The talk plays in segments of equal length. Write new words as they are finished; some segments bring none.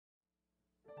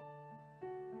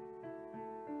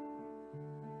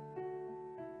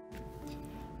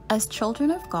As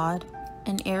children of God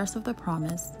and heirs of the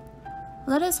promise,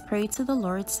 let us pray to the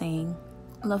Lord, saying,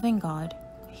 Loving God,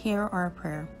 hear our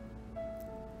prayer.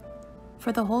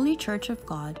 For the Holy Church of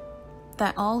God,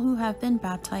 that all who have been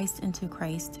baptized into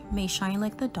Christ may shine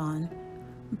like the dawn,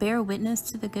 bear witness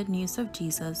to the good news of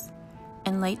Jesus,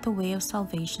 and light the way of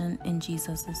salvation in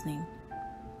Jesus' name.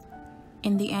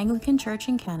 In the Anglican Church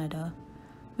in Canada,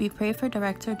 we pray for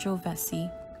Director Joe Vesey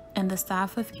and the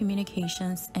staff of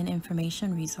Communications and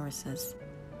Information Resources,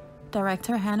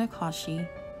 Director Hannah Koshi,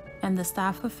 and the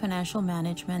staff of Financial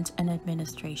Management and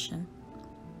Administration.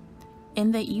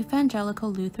 In the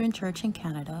Evangelical Lutheran Church in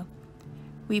Canada,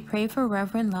 we pray for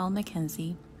Reverend Lyle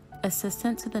Mackenzie,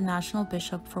 Assistant to the National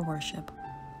Bishop for Worship.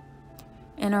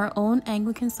 In our own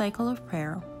Anglican cycle of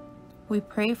prayer, we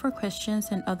pray for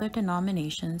Christians in other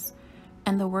denominations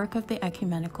and the work of the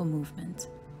ecumenical movement.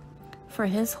 For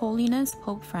His Holiness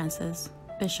Pope Francis,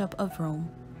 Bishop of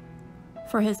Rome.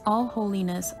 For His All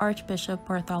Holiness Archbishop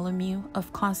Bartholomew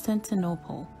of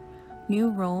Constantinople, New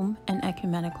Rome and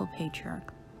Ecumenical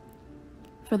Patriarch.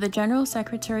 For the General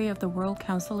Secretary of the World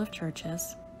Council of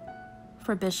Churches.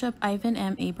 For Bishop Ivan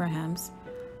M. Abrahams,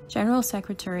 General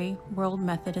Secretary, World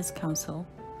Methodist Council.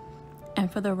 And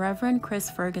for the Reverend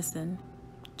Chris Ferguson,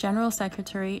 General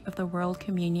Secretary of the World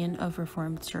Communion of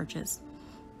Reformed Churches.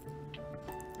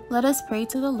 Let us pray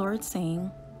to the Lord,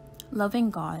 saying, Loving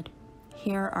God,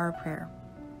 hear our prayer.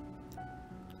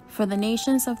 For the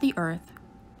nations of the earth,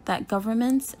 that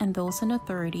governments and those in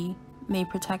authority may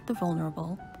protect the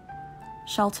vulnerable,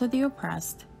 shelter the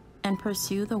oppressed, and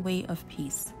pursue the way of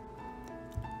peace.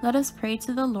 Let us pray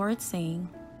to the Lord, saying,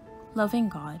 Loving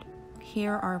God,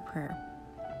 hear our prayer.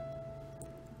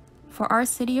 For our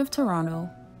city of Toronto,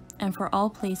 and for all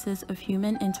places of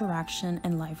human interaction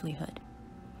and livelihood,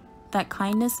 that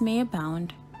kindness may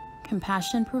abound,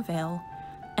 compassion prevail,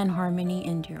 and harmony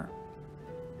endure.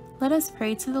 Let us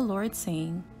pray to the Lord,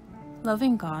 saying,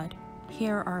 Loving God,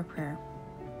 hear our prayer.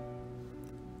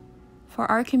 For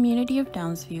our community of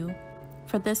Downsview,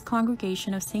 for this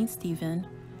congregation of St. Stephen,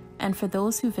 and for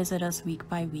those who visit us week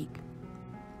by week.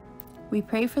 We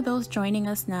pray for those joining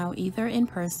us now either in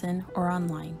person or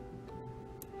online.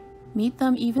 Meet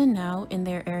them even now in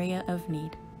their area of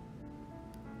need.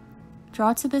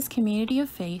 Draw to this community of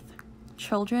faith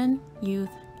children,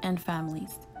 youth, and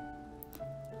families.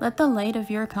 Let the light of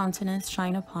your countenance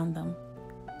shine upon them,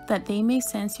 that they may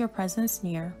sense your presence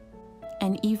near,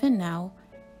 and even now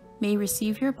may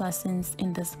receive your blessings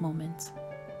in this moment.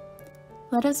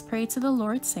 Let us pray to the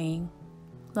Lord, saying,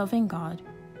 Loving God,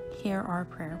 hear our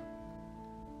prayer.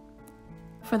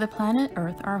 For the planet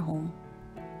Earth, our home,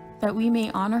 that we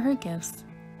may honor her gifts,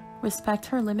 respect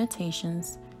her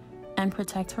limitations, and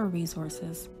protect her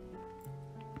resources.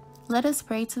 Let us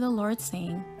pray to the Lord,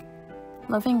 saying,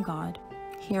 Loving God,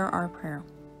 hear our prayer.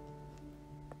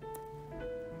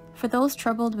 For those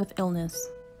troubled with illness,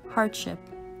 hardship,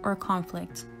 or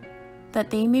conflict, that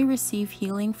they may receive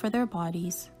healing for their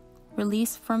bodies,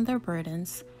 release from their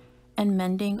burdens, and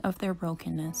mending of their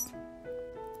brokenness.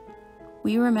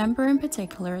 We remember in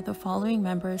particular the following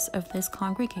members of this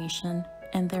congregation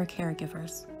and their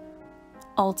caregivers: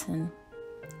 Alton,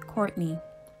 Courtney,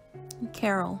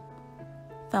 Carol,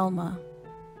 Thelma,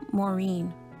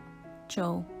 Maureen,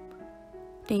 Joe,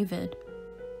 David,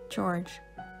 George,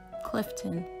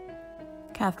 Clifton,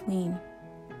 Kathleen,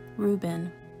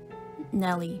 Reuben,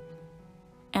 Nellie,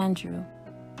 Andrew,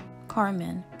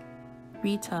 Carmen,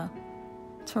 Rita,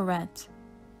 Tourette,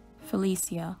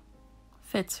 Felicia,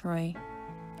 Fitzroy,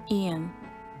 Ian,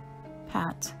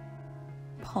 Pat,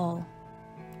 Paul,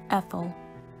 Ethel,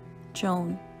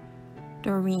 Joan,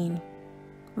 Doreen,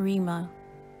 Rima,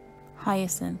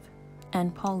 Hyacinth,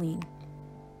 and Pauline.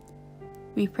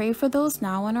 We pray for those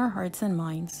now in our hearts and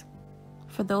minds,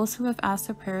 for those who have asked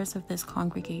the prayers of this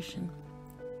congregation,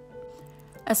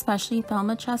 especially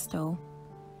Thelma Chasteau,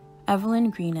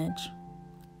 Evelyn Greenidge,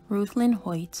 Ruthlyn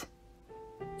Hoyt,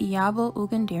 Iyabo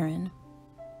Ugandiran,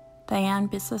 Diane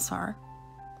Bissassar,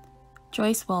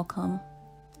 Joyce Welcome,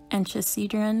 and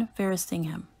Chesidran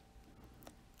Veristingham.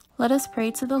 Let us pray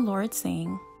to the Lord,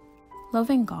 saying,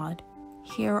 Loving God,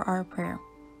 hear our prayer.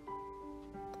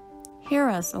 Hear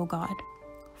us, O God,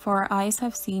 for our eyes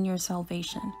have seen your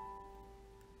salvation.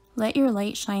 Let your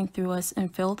light shine through us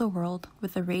and fill the world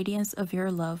with the radiance of your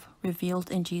love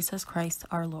revealed in Jesus Christ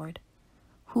our Lord,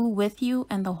 who with you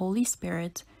and the Holy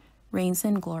Spirit reigns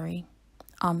in glory.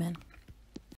 Amen.